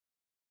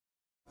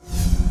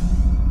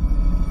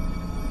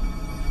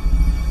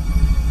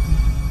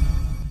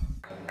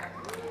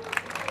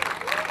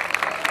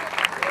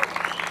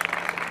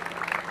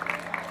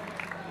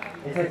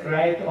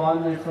great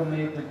honor for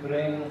me to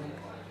bring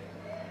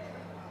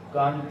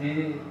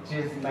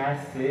Gandhi's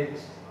message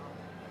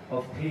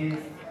of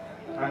peace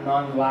and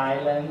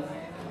non-violence,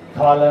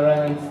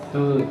 tolerance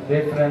to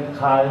different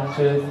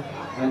cultures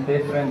and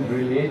different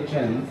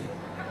religions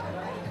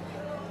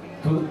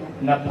to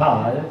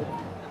Nepal,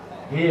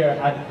 here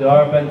at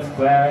Durban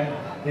Square,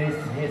 this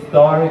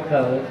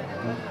historical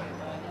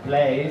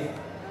place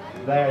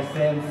where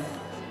since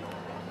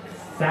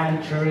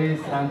centuries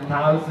and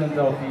thousands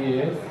of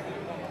years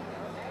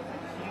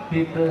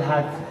people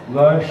have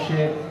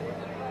worshipped.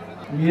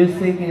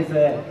 Music is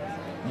a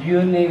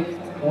unique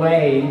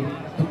way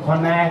to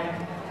connect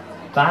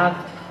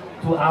back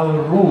to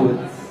our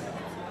roots.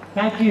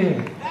 Thank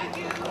you.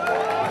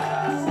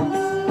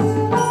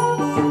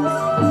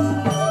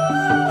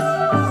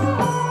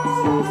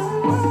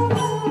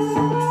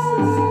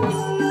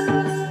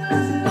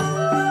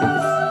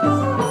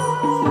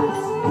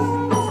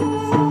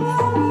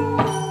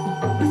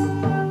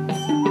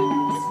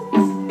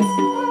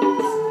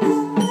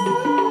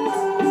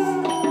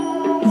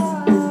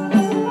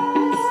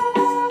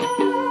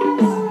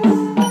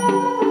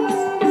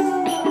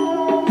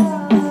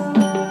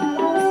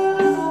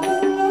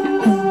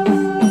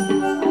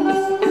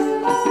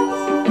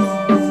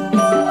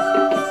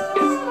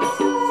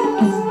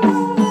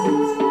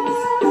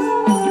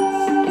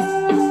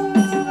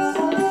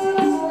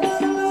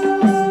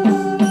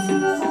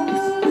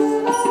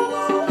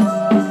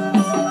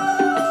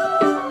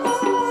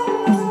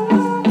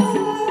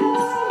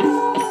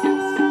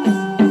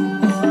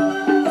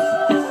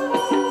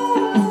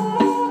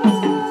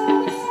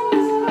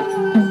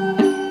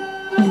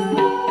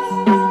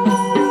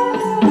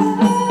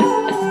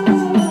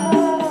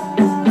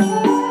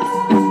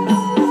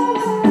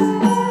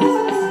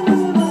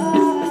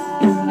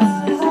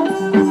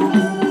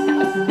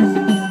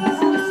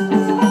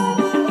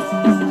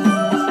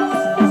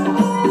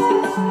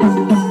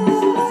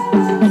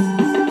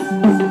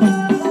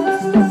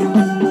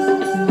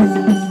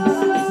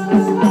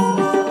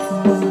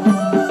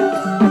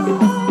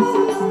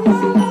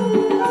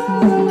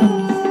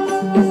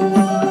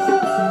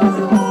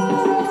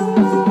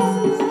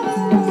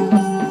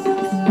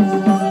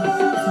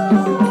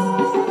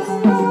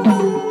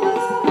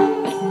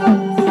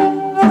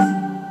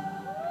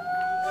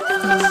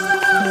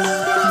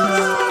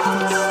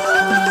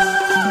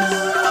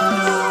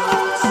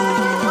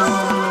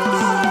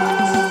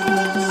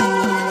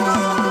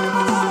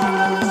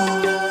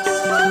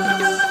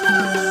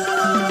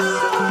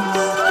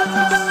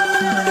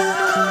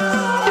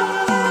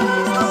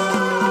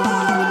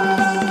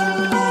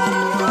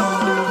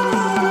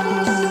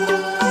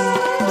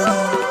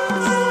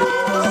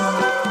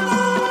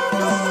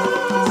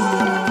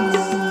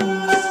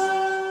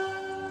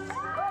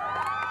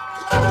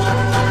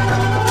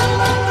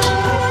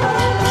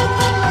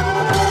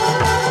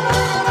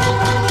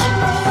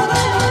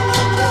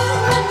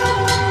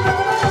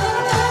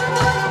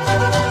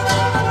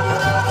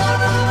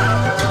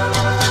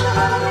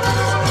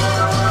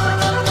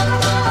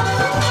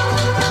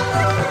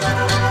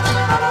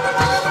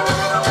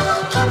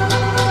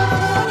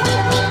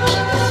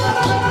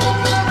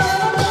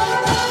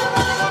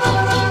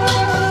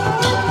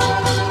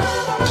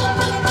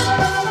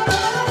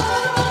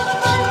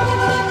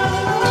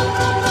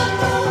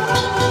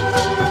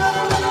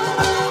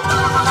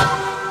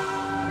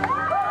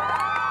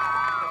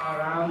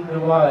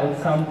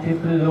 Some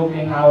people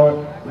looking our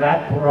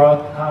web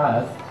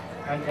broadcast,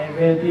 and they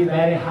will be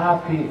very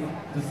happy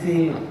to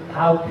see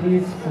how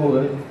peaceful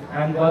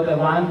and what a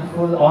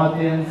wonderful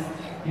audience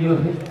you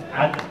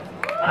at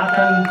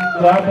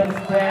Durban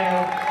Square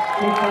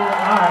people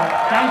are.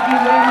 Thank you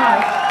very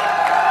much.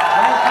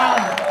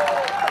 Welcome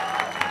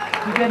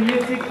to the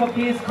Music for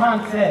Peace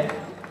concert.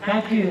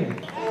 Thank you.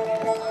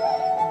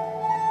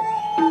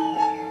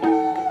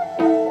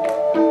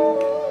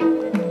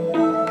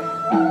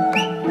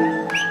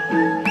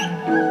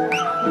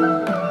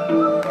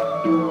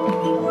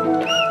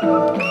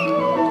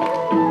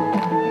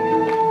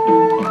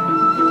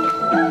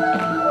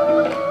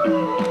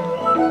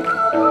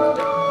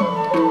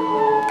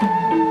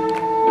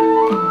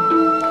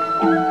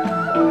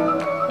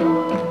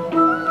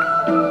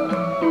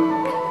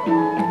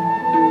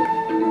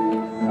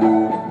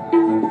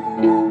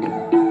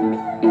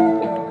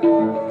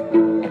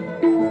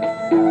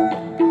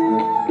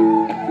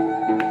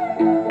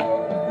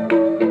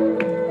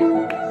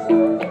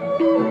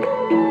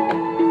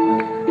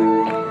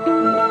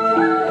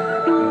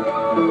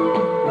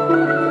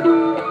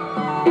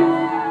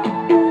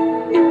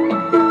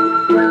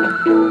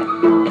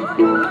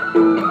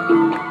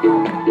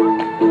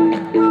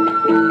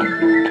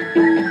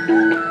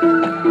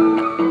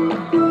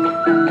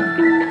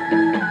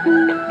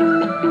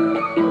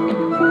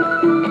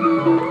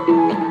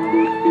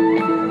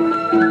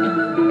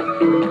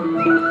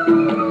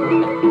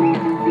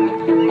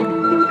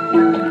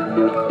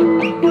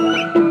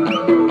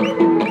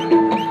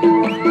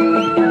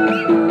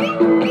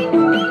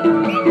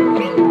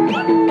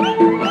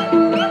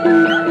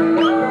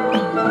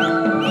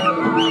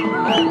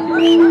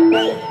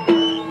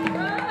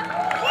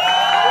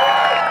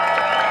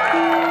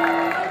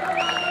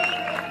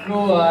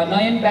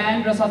 Nayan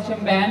band र सक्षम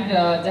band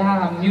जहाँ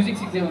music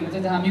सिक्दै हुनुहुन्छ,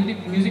 जहाँ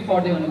music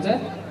पढ्दै हुनुहुन्छ,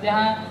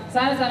 त्यहाँ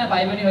साना साना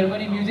भाइ बहिनीहरू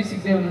पनि म्युजिक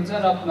सिक्दै हुनुहुन्छ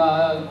र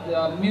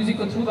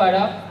म्युजिकको थ्रुबाट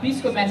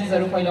पिसको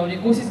मेसेजहरू फैलाउने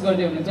कोसिस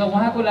गर्दै हुनुहुन्छ।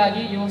 उहाँको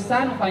लागि यो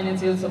सानो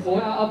financial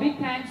support. A big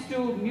thanks to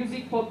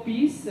Music for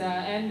Peace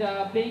and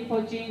Playing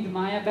for Change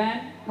Maya Band,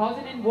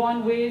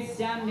 1001 Ways,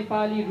 Jam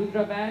Nepali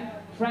Rudra Band,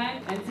 Frank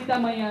and Sita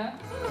Maya.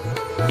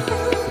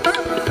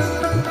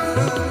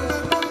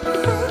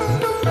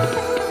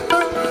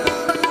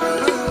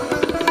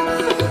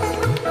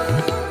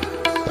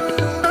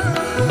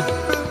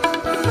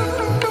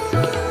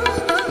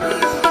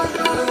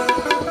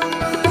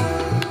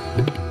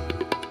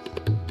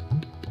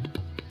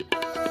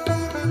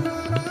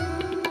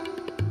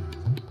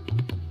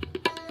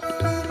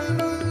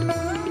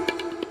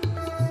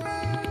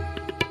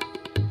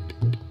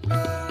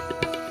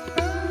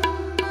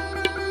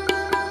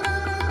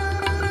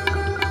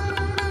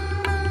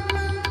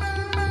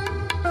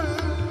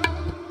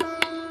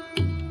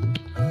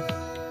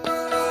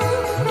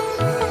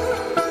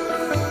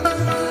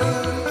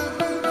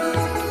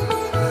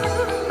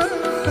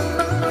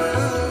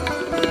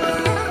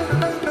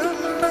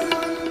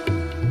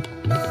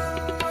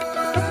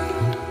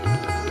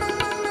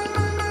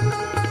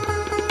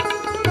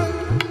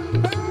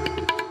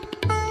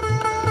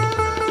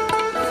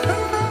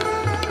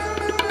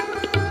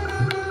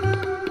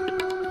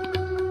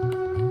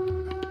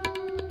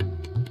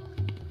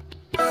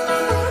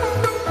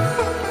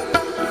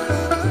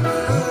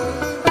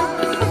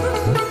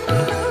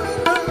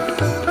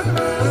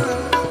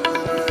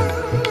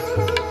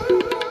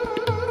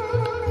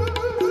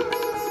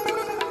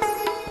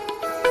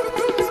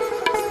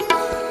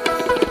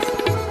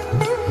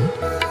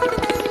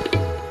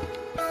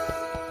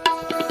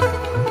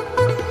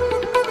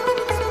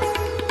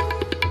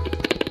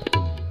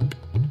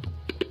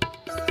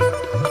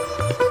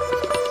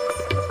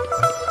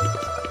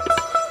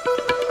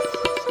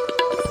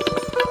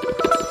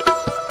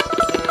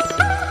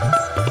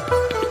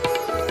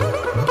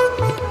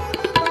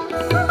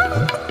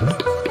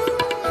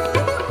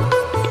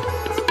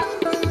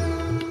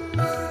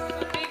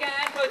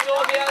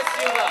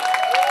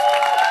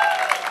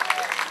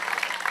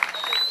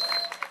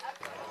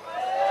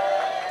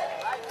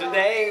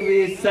 Today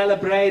we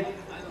celebrate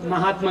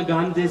Mahatma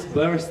Gandhi's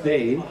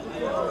birthday.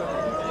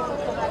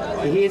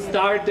 He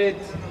started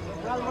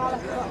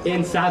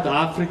in South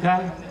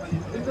Africa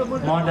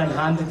more than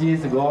 100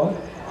 years ago,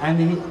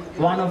 and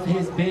one of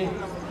his big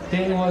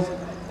thing was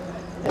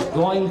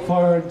going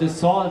for the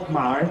Salt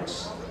March,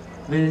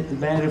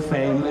 very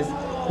famous,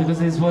 because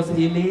it was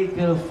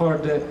illegal for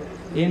the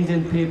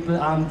Indian people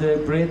under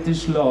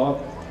British law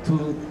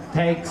to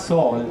take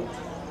salt.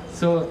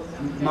 So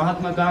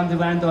Mahatma Gandhi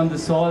went on the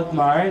Salt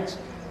March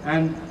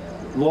and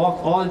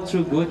walked all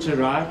through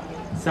Gujarat.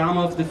 Some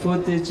of the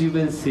footage you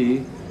will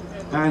see,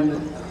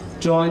 and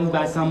joined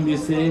by some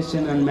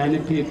musicians and many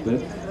people.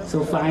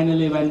 So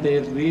finally when they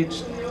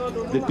reached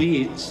the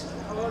beach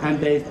and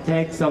they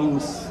take some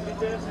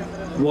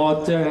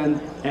water and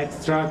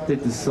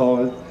extracted the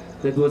salt,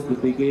 that was the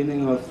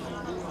beginning of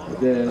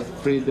the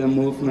freedom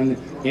movement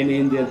in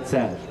India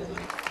itself.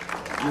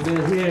 You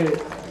will hear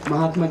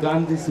Mahatma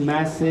Gandhi's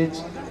message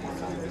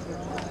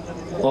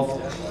of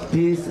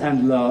peace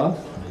and love,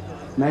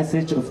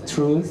 message of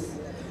truth.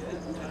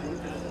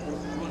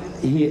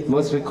 He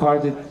was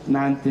recorded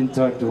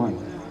 1931.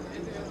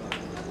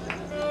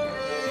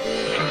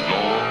 The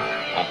law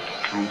of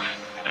truth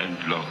and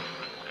love.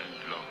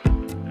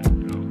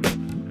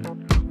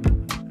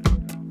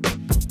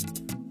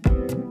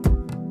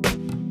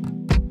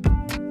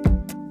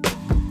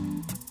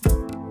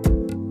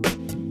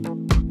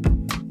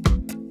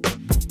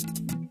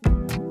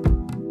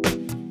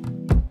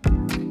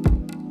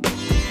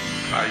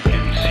 I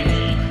can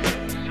see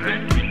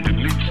that in the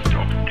midst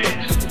of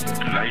death,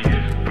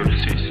 life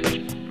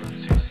persists.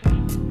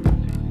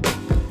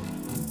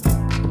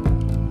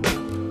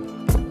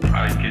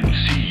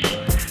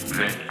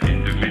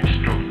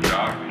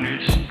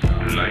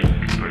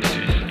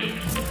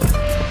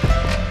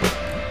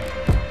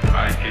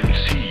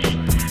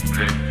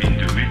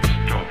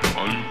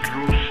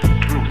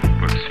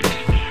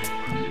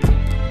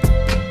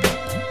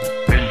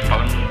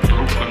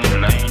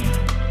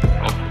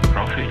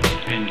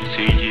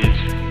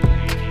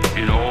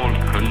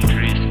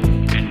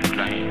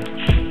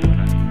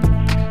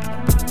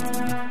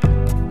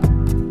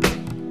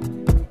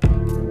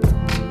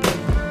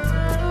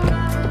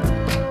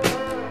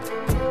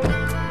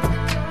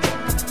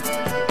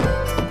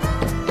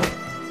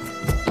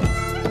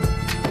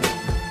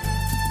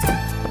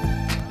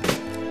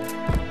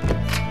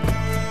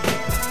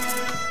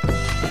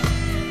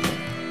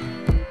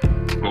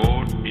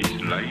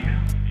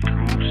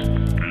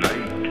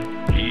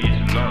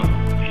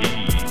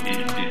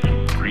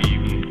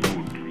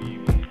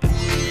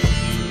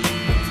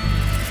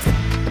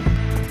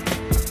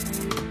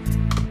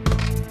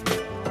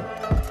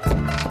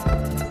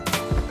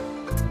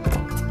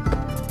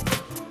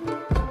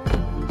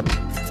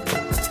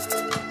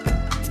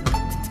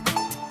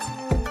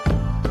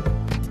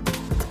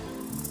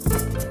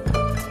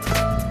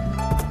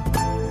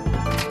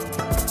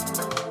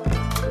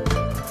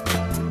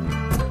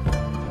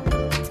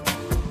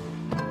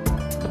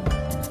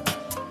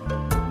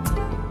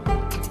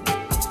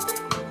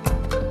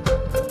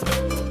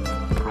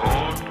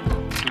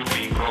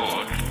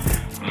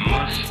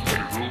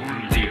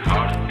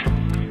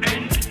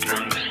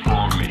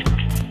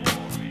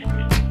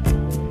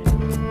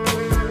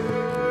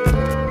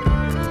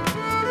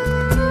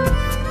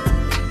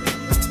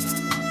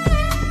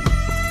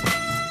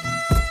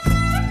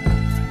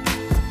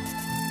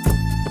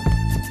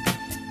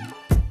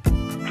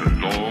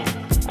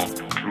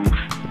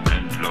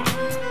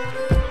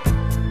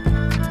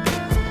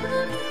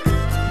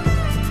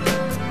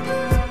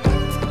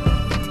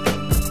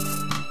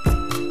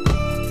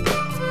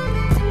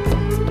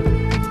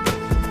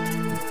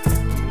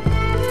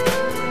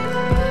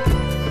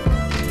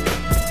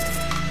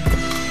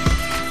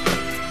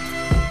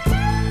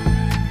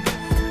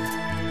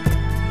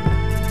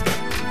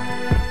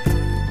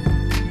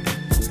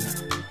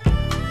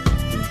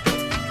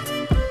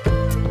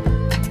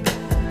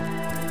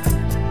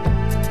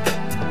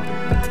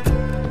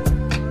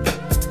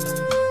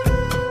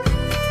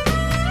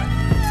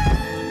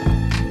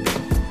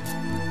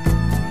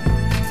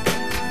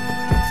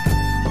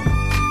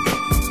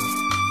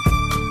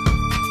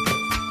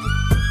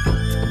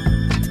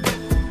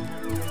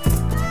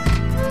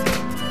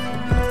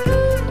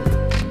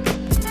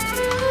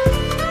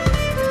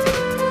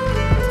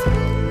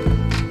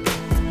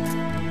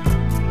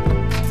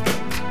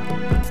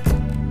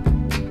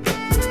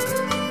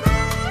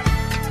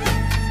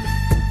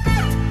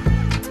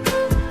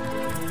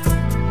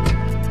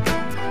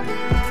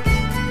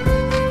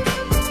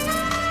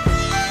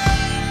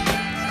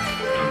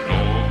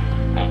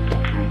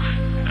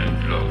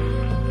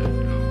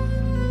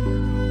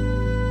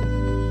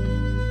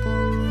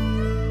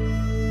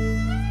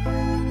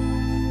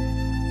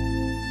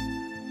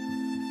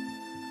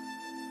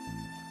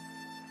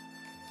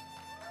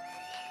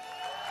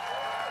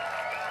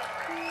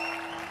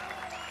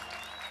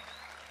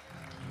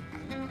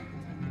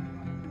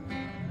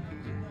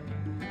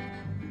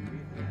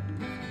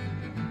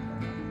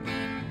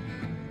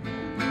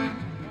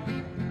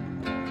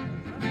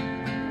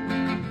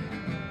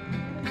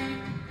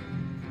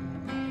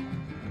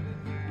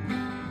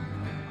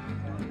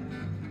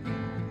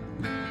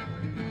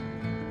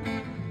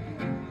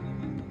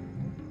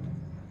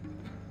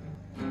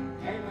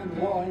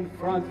 war in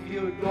front of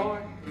your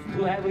door is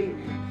too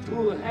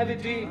heavy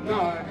to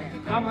ignore.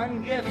 Come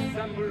and give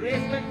some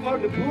respect for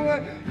the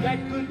poor. That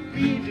could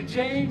be the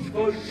change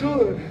for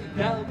sure.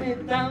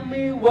 Tell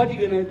me, what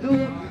you gonna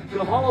do?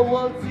 The whole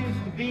world seems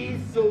to be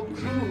so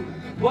cruel.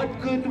 What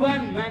could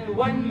one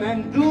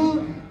man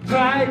do?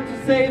 Try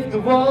to save the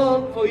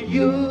world for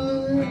you.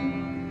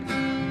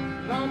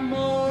 No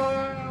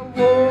more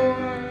war,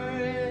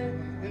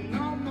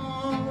 no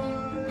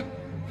more.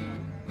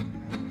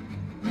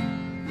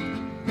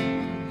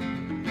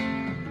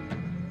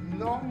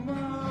 No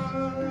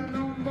more,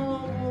 no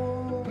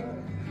more,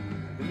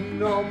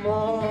 no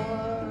more.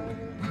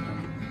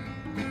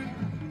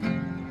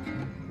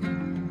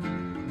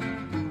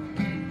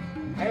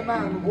 Hey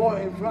man, war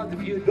in front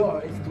of your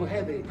door is too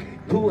heavy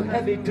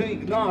to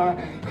ignore.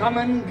 Come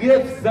and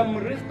give some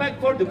respect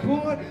for the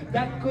poor.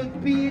 That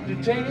could be the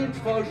change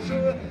for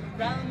sure.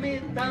 Tell me,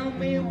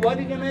 what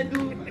you gonna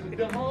do?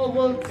 The whole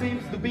world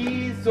seems to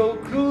be so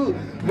cruel.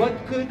 What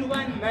could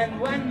one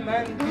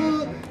man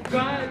do?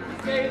 Try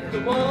to save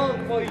the world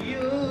for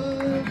you.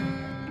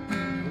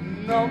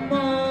 No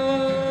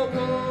more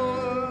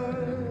war,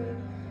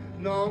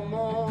 no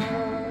more.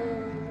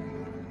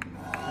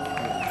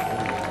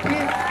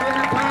 Peace to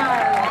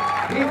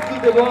Nepal, peace to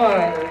the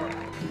world.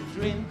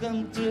 Dream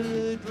come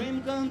true,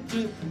 dream come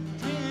true,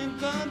 dream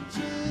come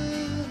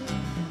true.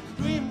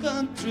 Dream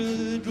come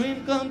true,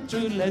 dream come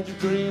true, let your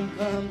dream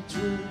come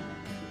true.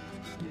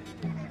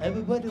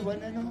 Everybody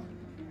wanna know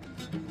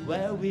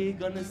where we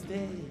gonna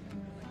stay.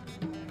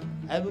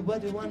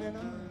 Everybody wanna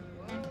know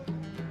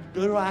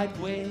the right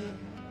way.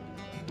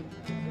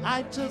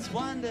 I just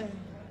wonder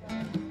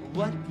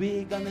what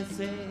we gonna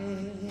say.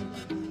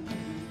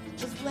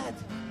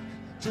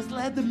 Just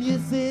let the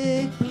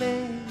music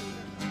play.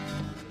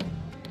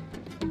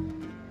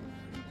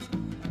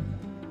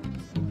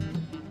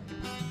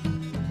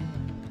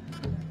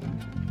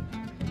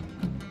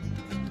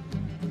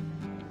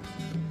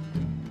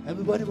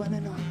 Everybody wanna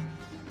know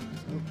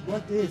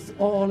what it's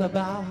all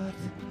about.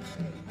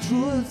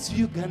 Truths,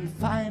 you can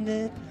find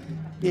it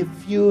if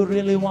you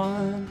really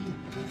want.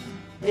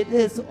 It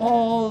is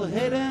all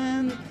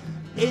hidden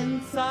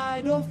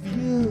inside of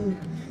you.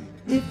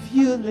 If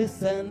you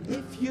listen,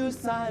 if your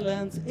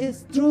silence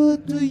is true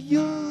to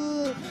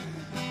you.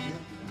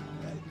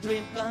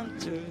 Dream come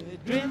true,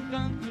 dream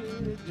come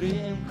true,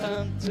 dream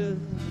come true.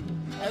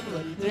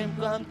 Everybody dream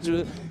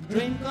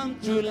come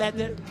true, let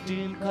the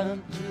dream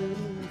come true.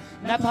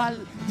 Nepal,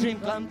 dream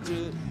come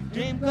true,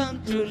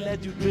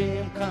 let your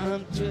dream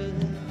come true.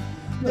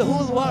 The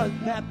whole world,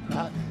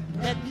 Nepal,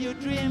 let your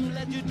dream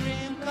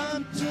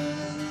come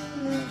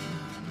true.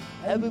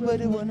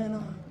 Everybody wanna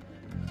know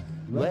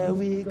where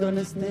we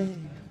gonna stay.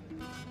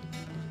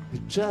 You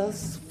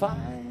just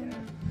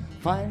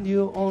find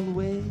your own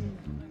way.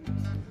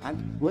 And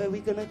where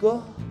we gonna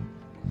go?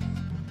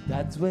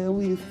 That's where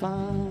we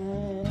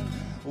find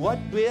what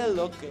we're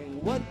looking,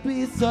 what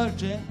we're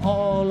searching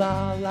all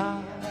our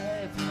life.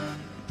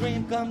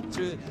 Dream come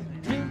true,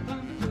 dream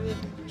come true,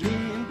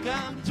 dream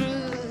come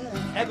true.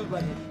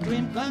 Everybody,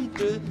 dream come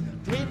true,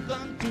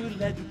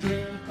 let your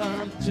dream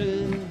come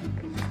true.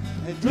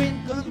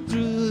 Dream come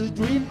true,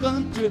 dream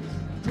come true,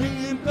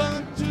 dream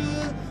come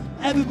true.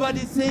 Everybody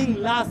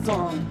sing last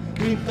song.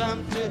 Dream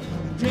come true,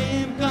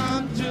 dream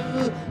come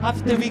true.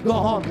 After we go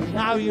home,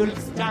 now you'll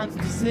chance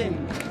to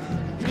sing.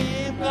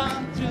 Dream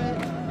come true.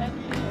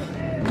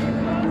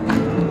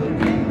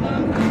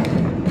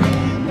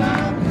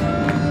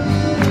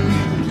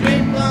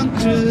 Dream come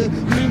true,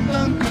 dream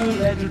come true,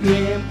 let your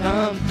dream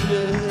come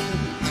true.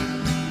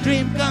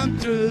 Dream come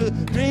true,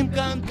 dream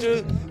come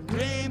true,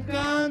 dream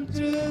come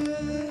true.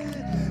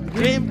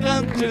 Dream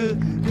come true,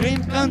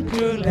 dream come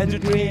true, let your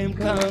dream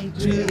come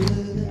true.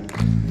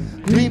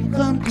 Dream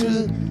come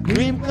true,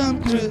 dream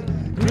come true,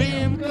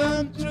 dream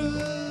come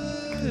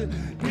true.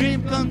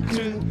 Dream come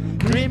true,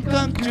 dream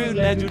come true,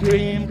 let your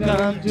dream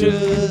come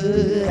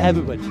true.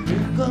 Everybody,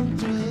 dream come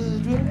true,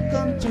 dream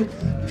come true,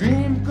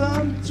 dream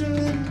come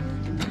true.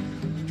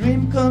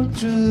 Dream come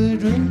true,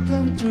 dream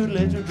come true,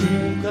 let your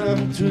dream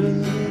come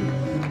true.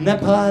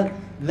 Nepal,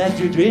 let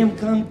your dream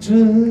come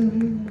true.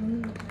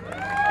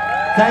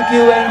 Thank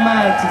you very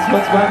much. It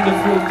was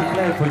wonderful to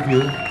play for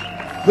you.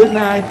 Good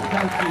night.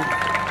 Thank you.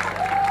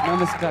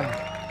 Namaskar.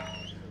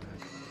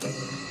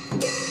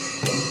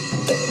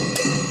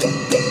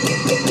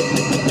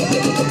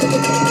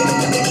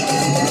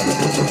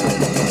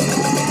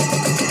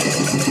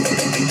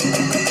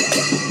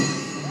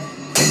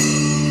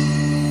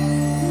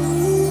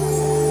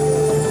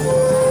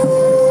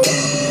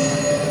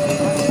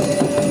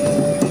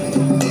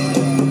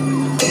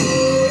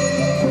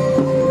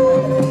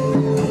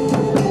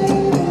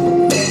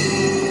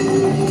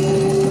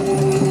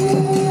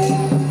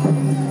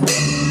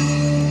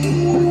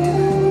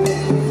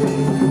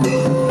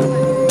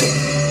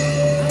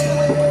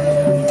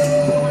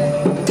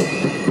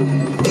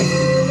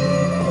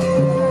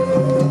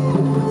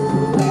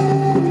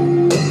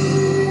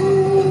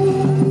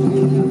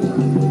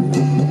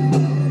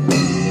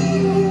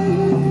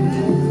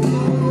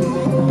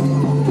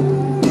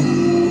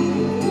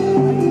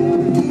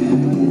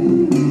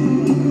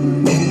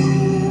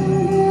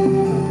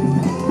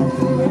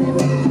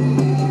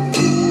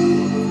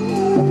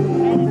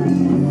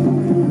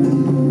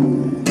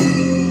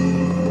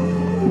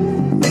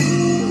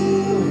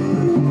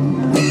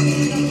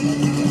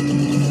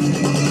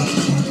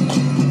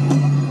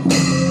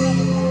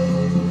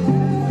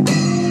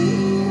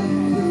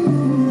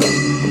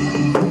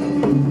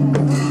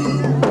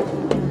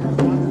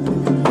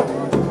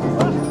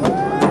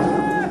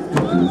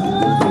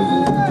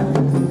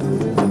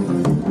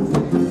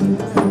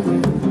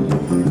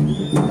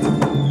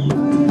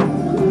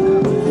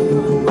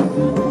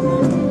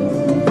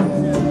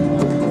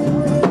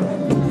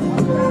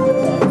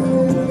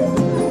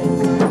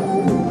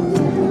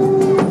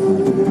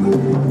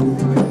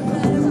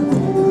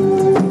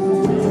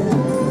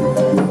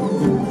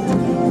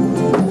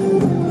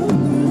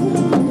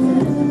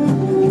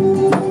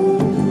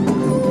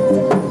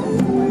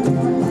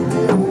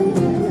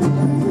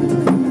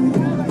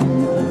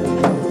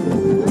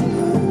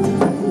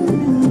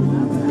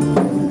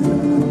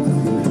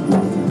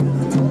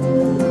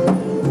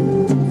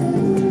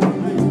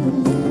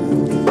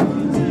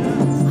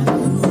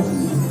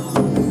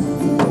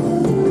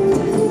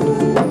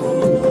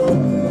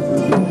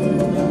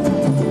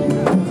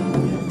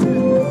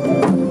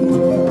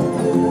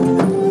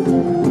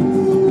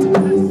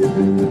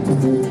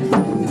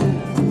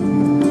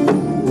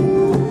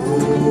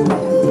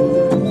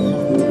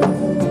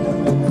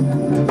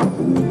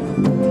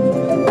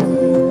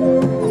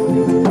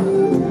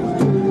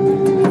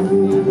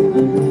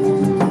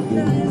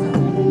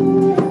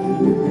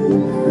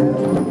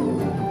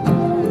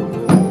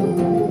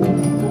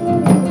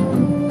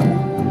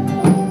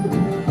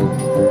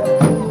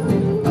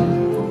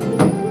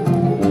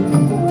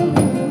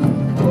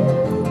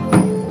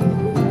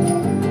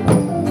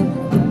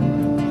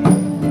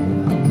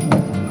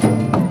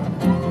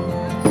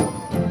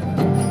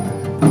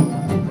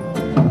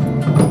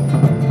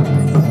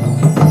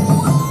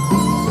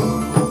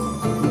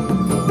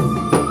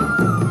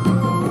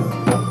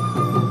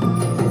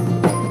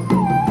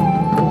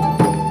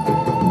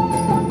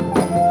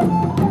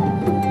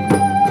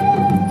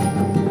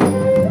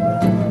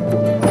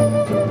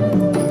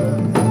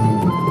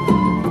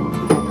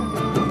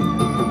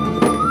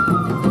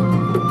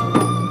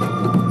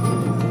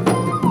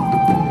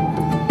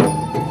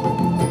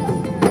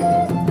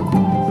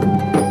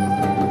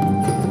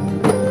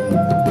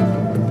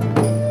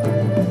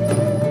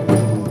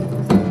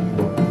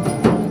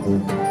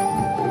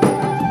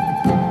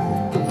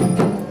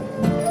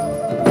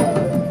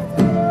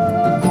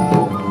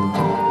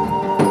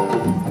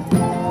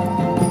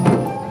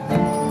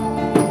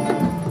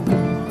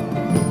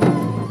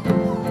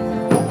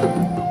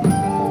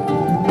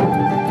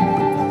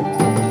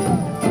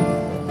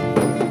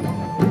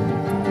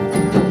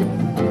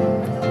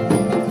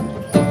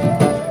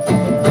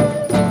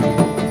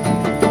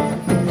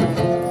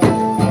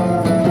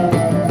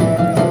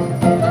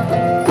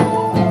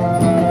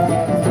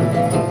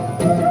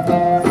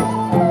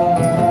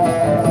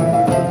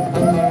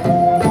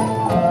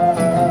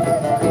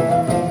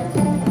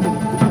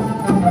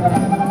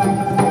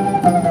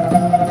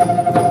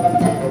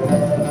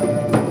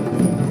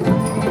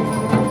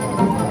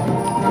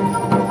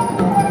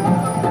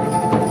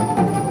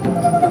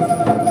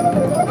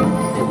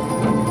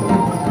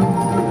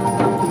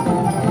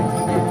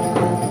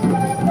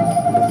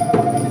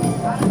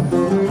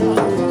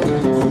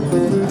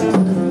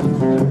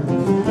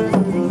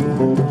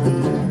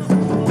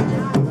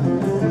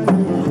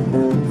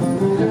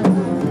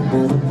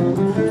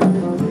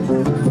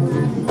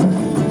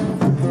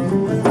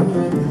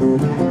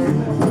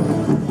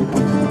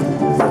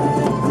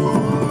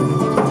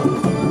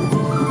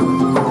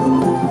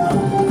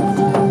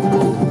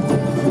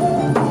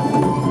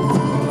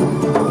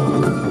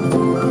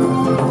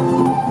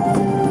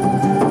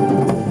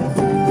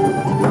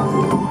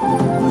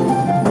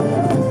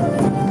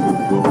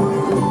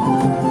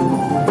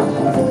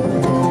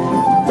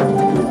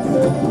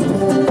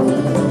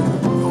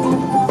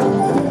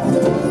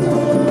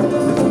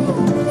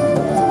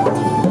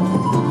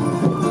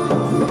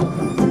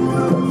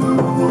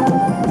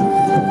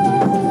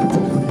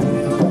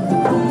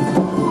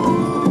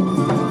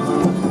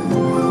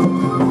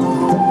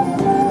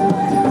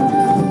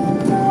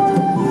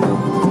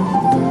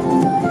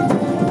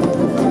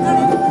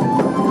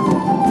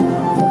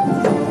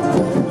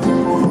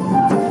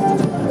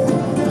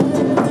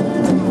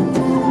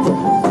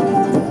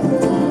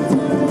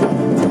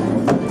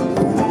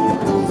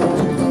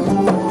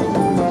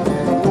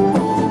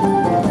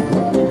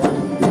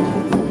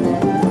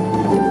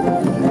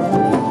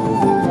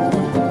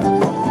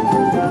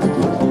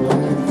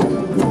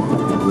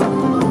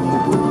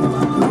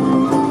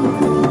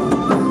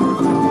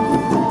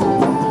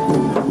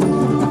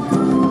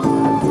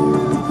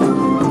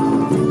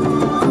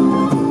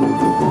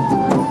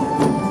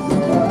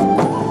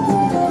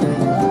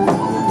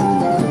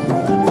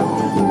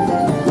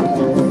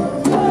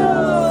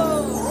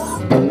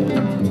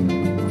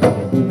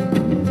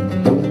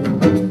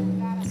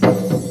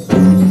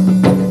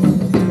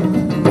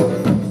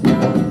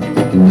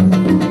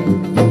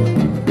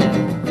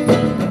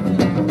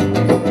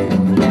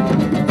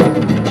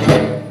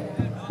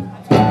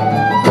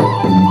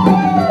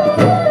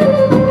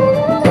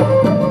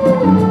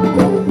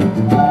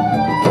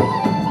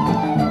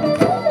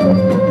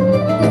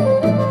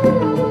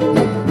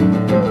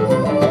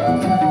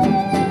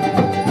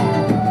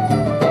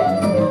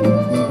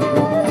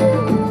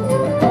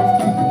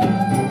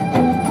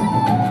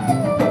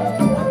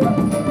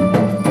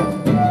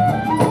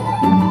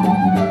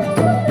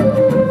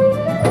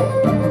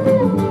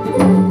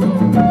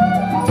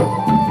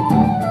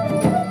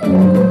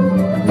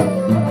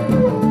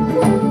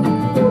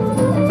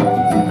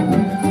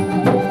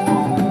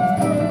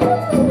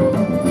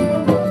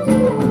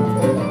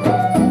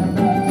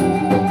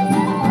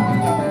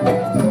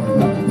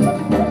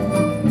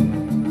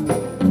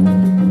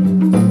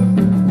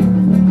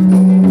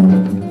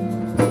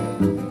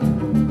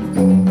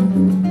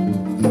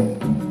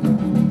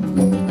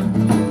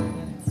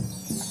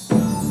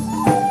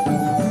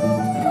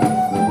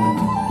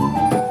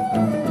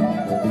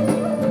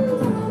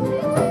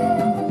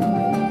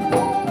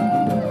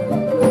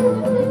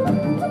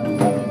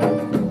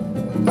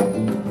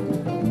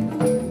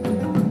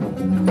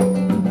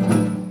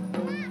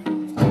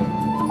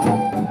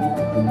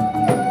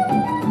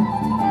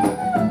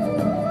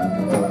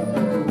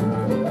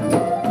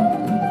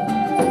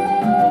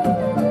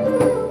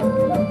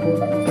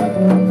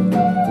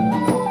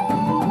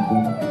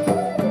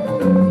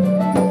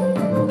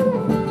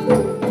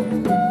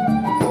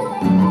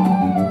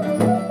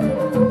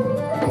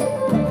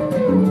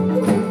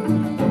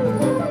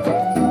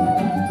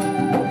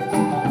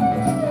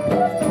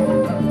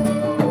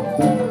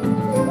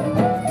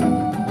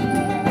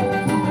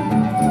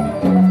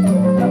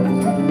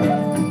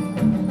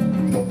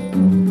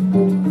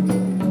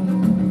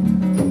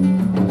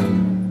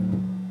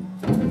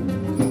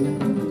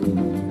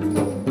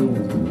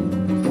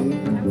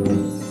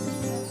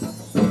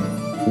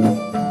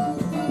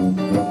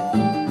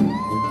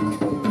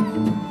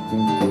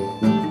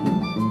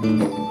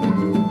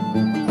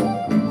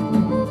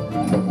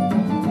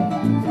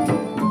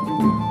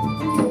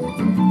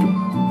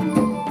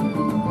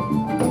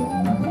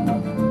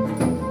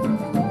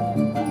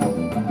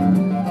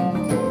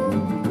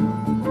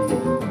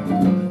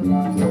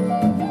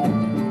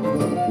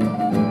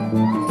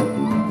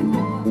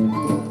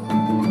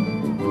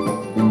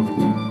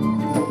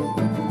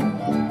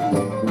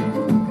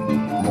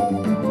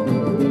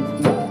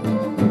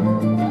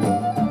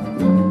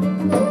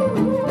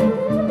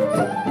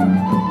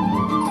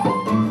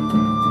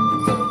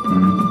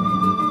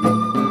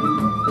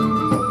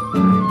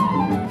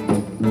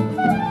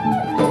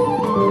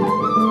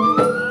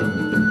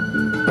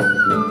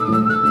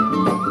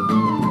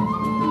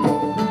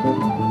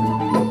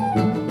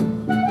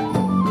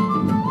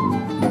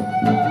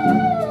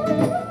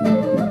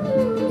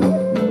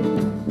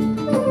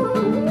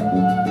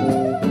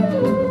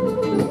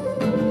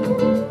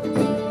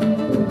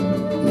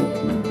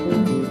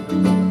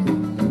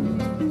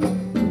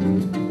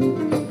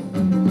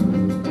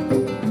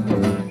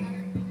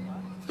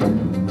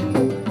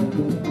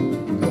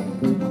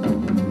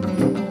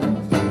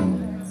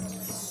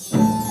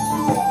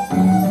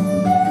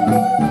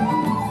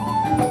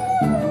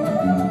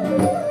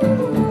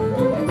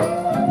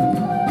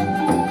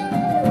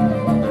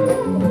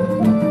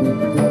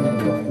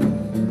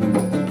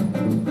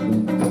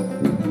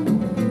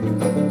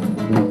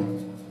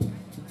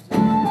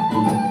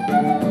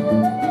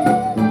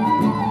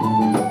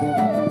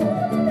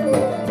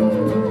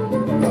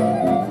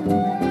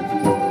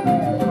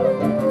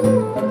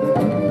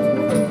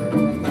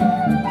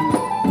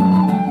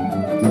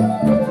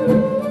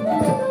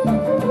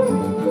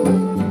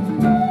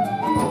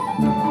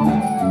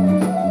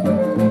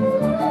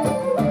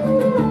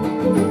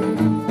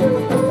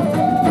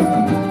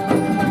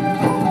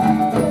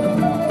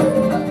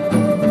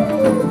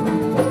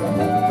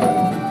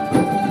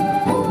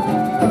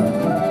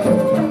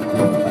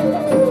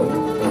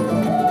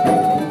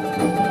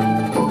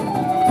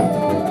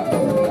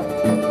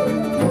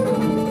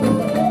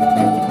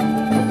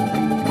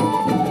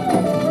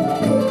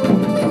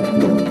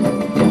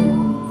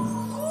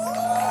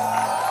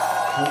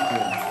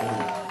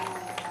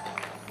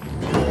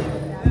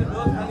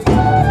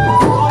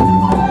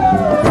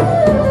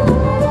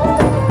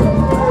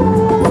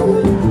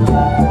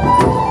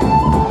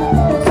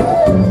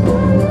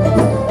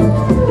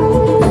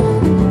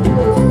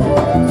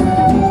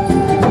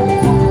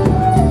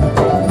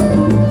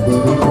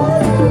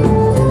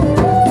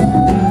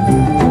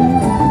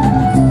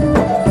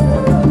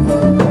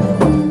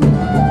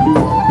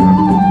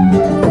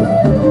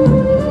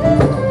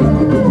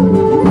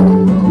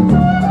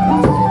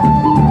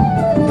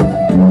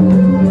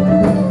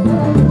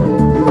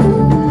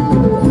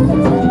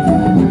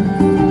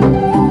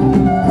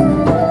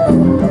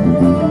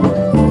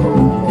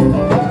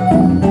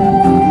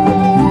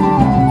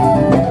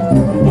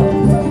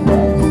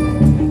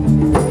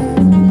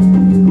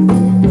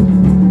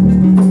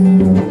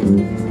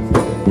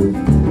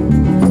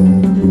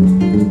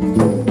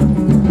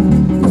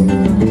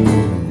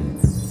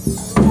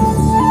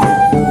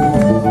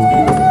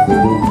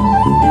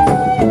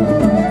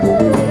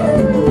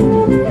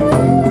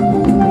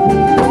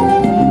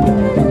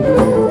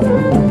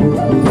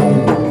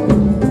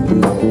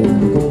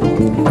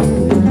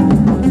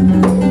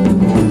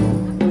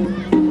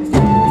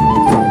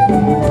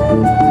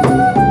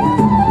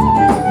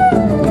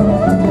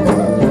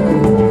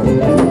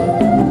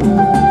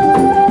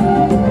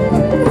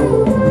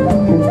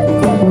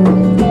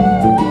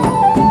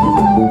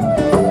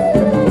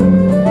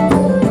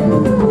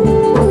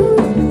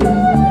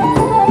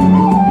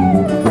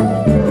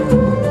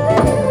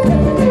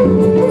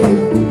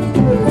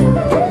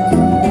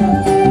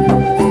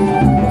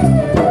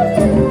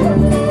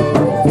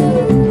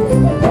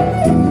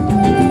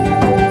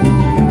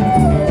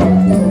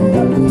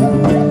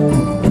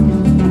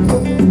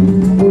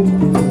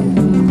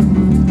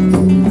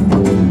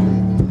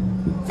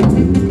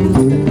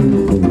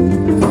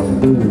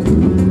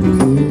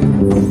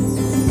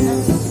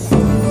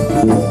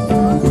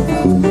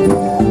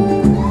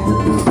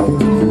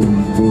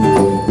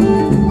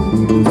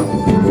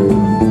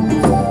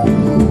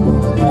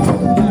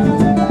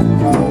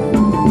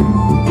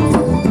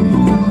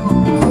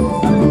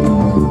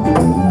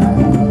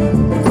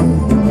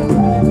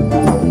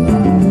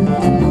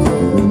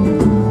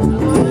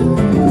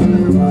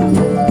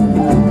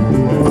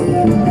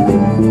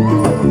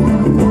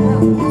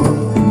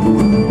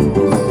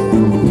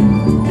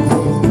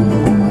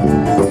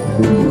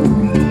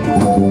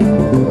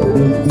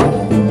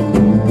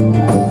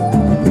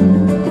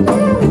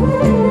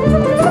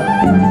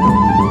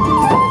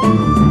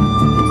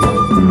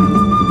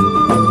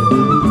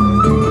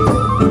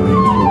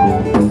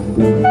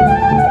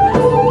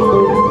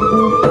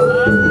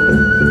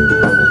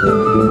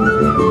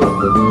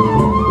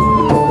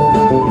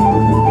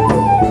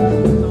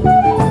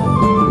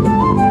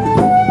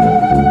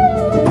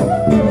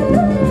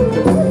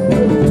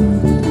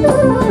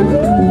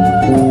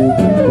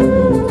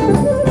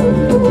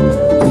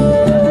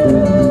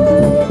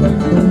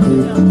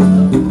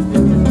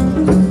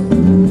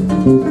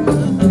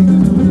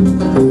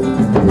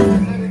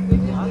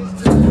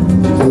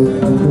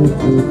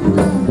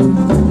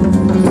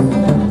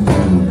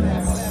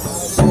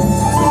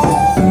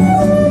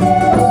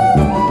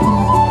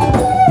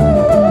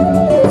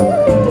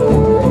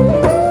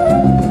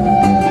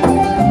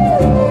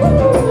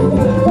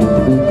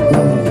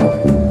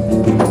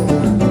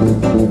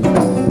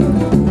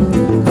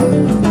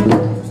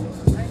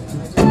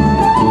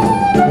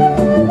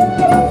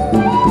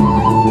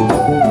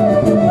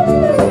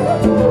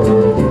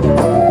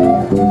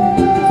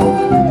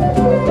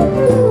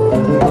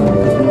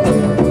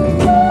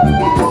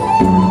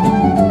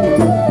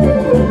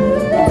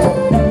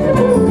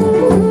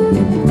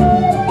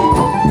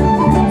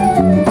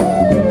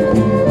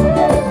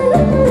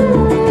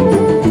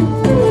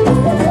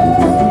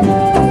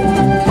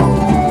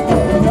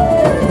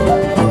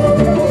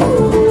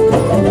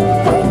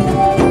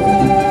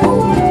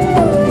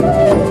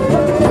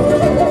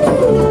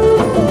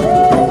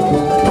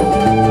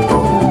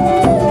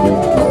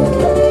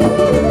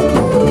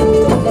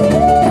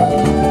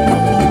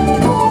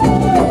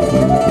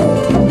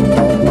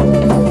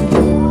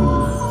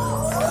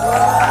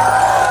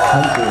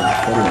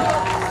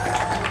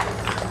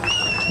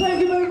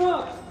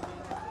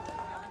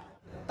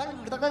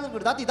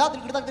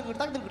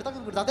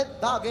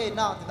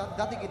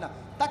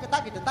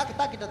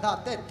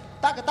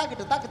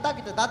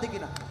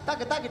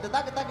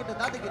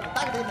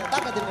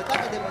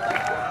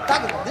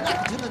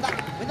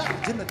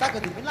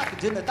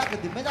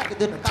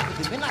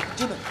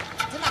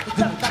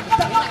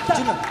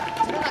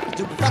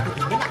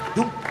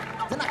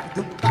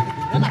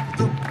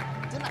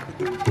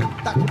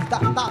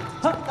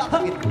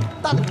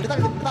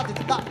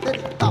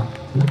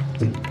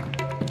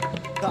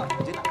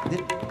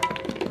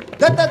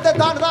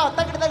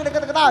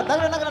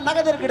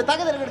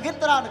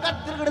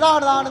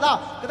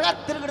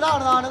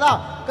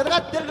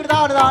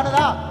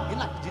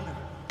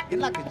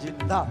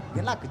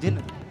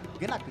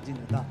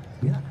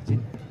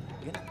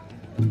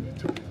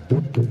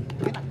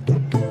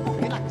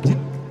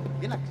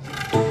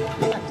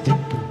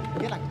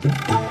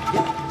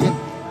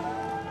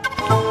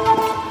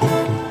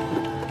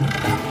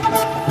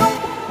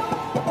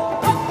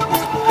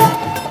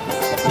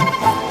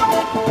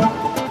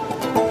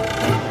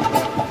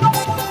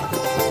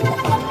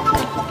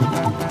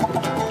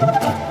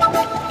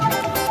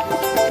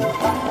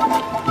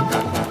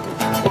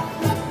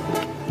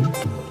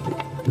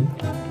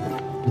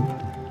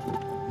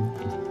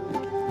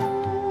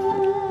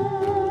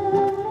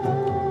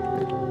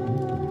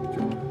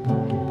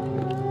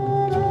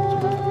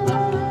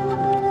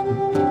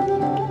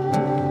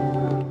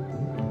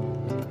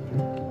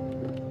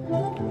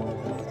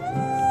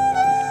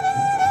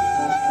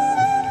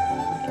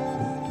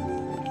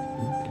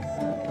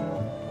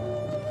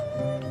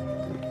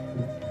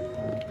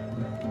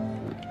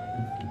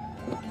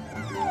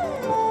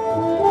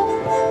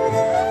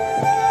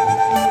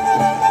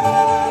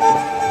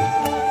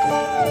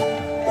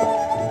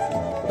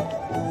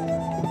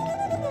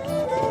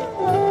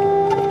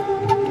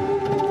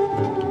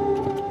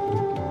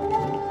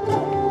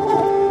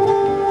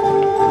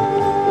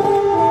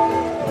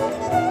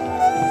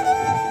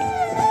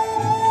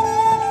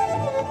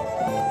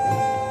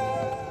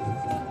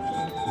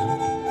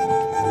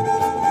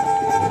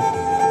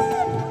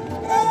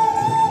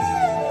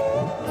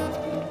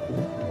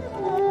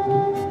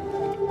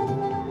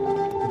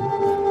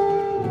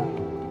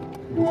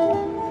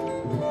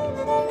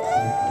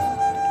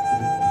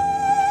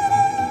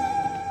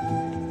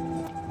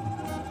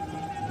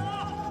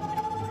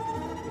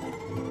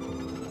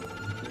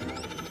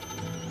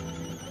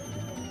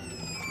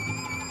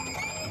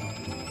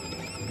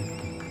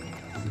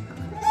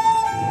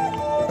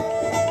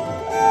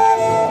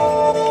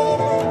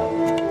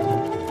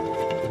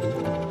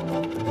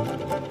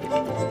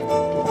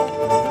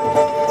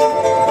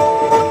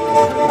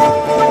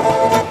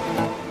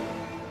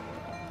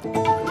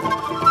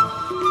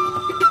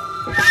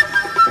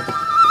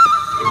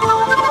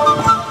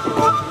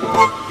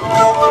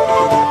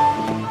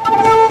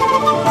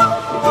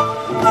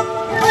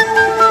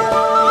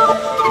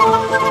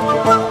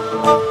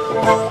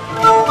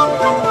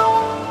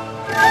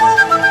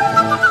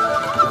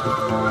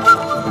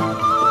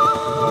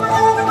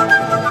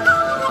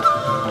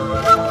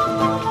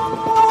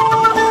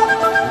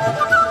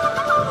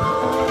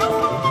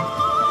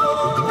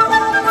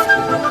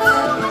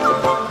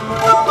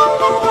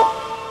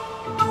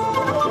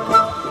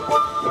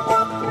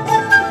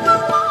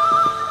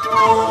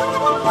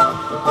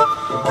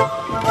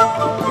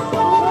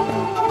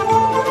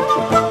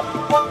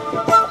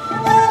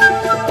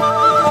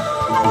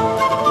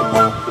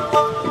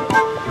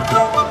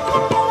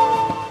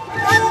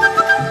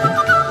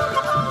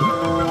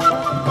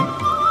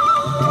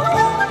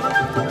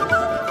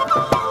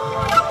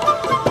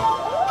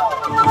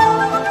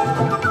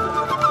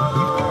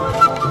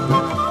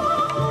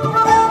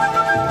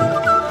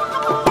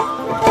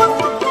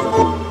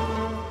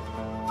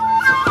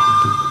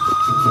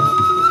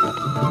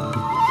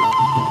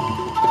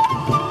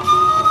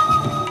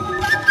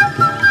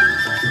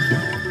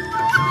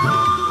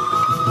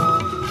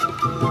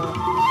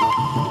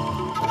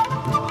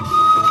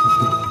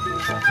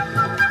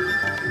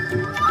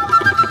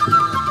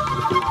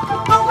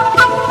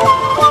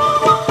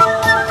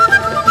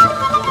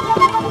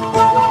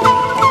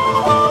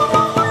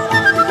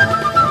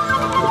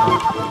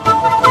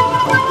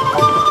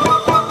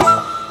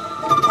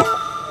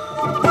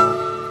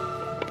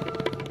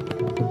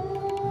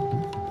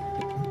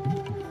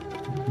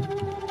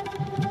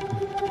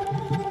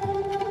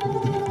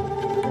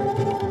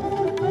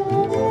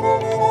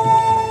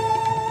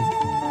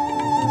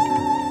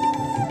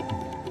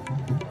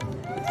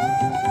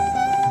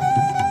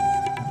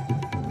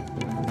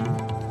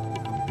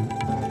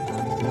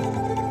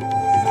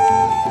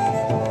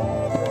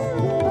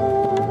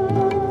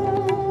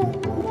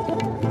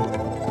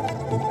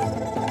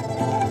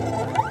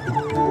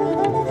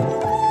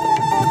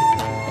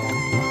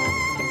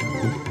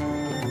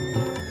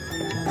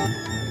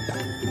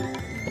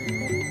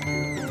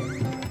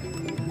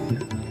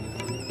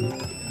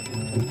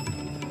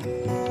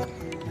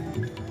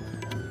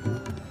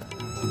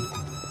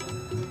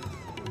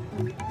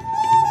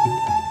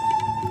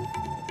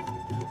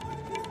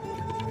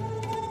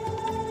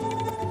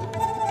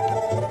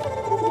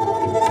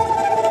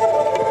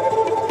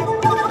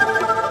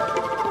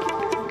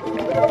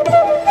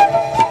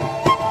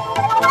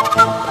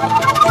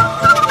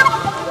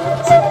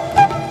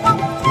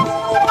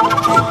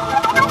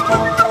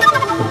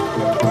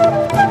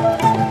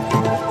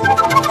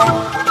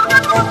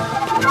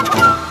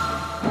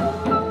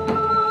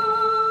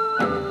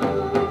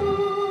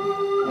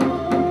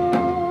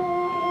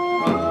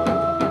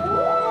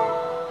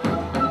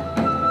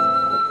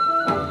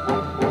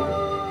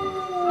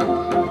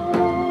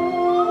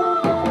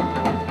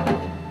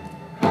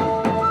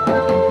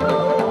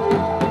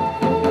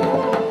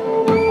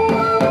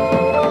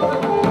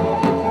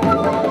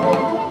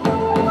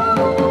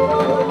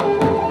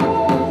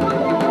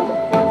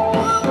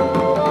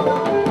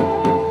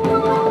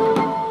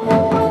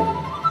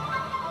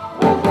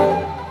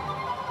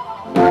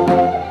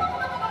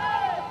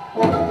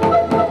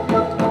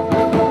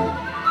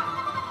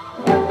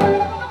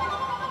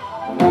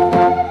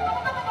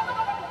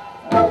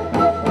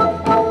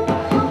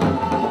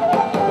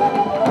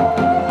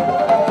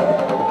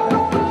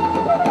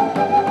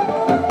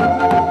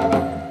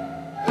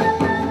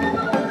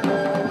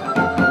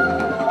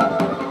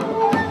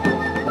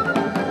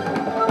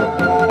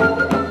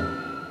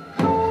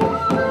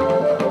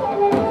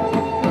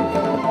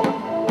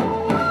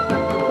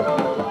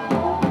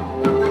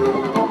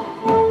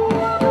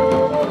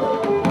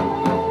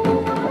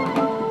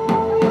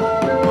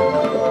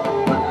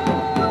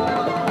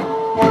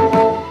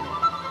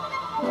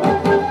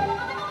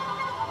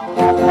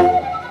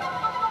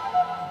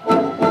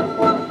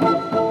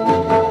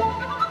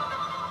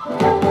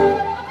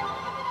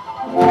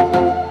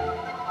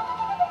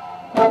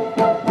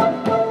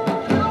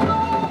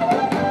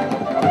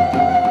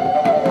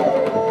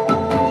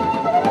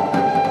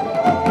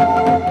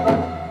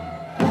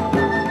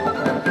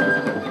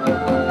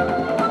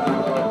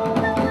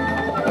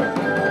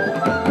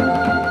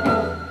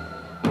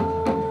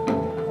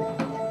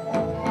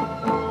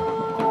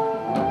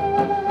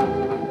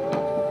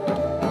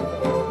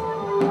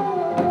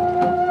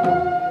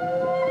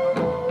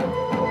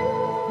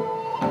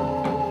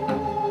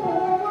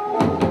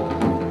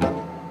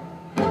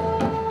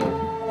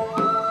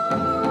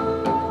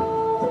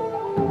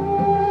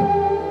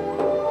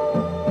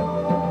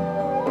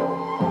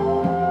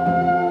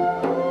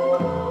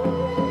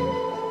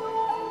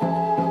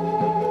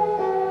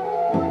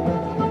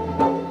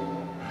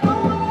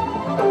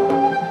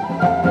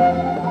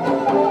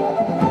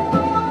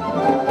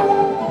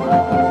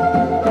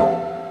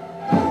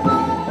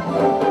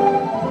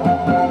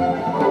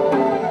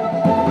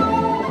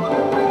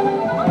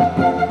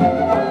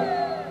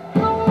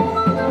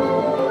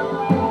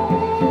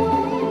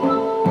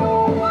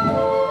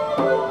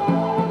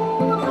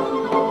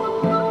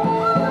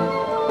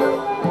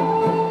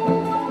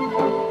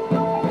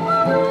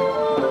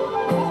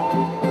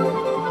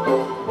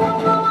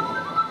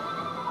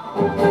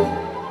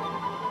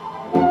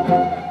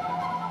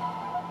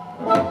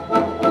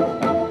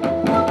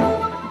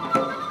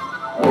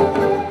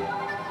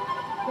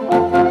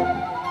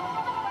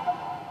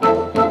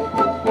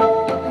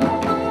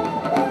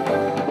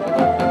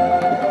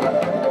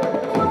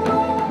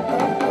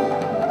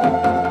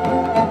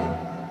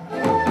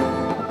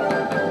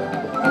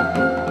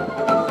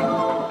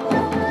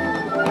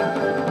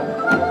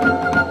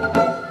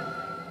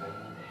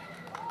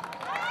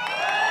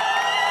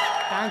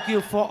 thank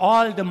you for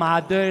all the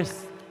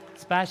mothers,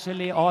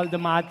 especially all the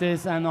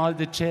mothers and all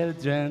the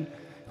children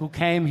who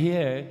came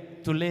here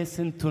to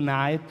listen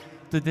tonight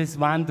to this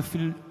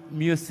wonderful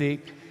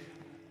music,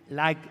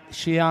 like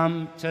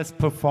Shyam just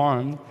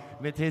performed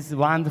with his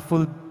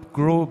wonderful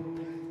group,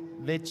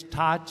 which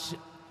touched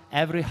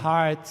every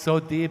heart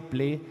so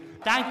deeply.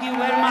 Thank you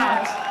very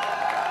much.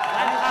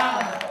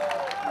 Welcome.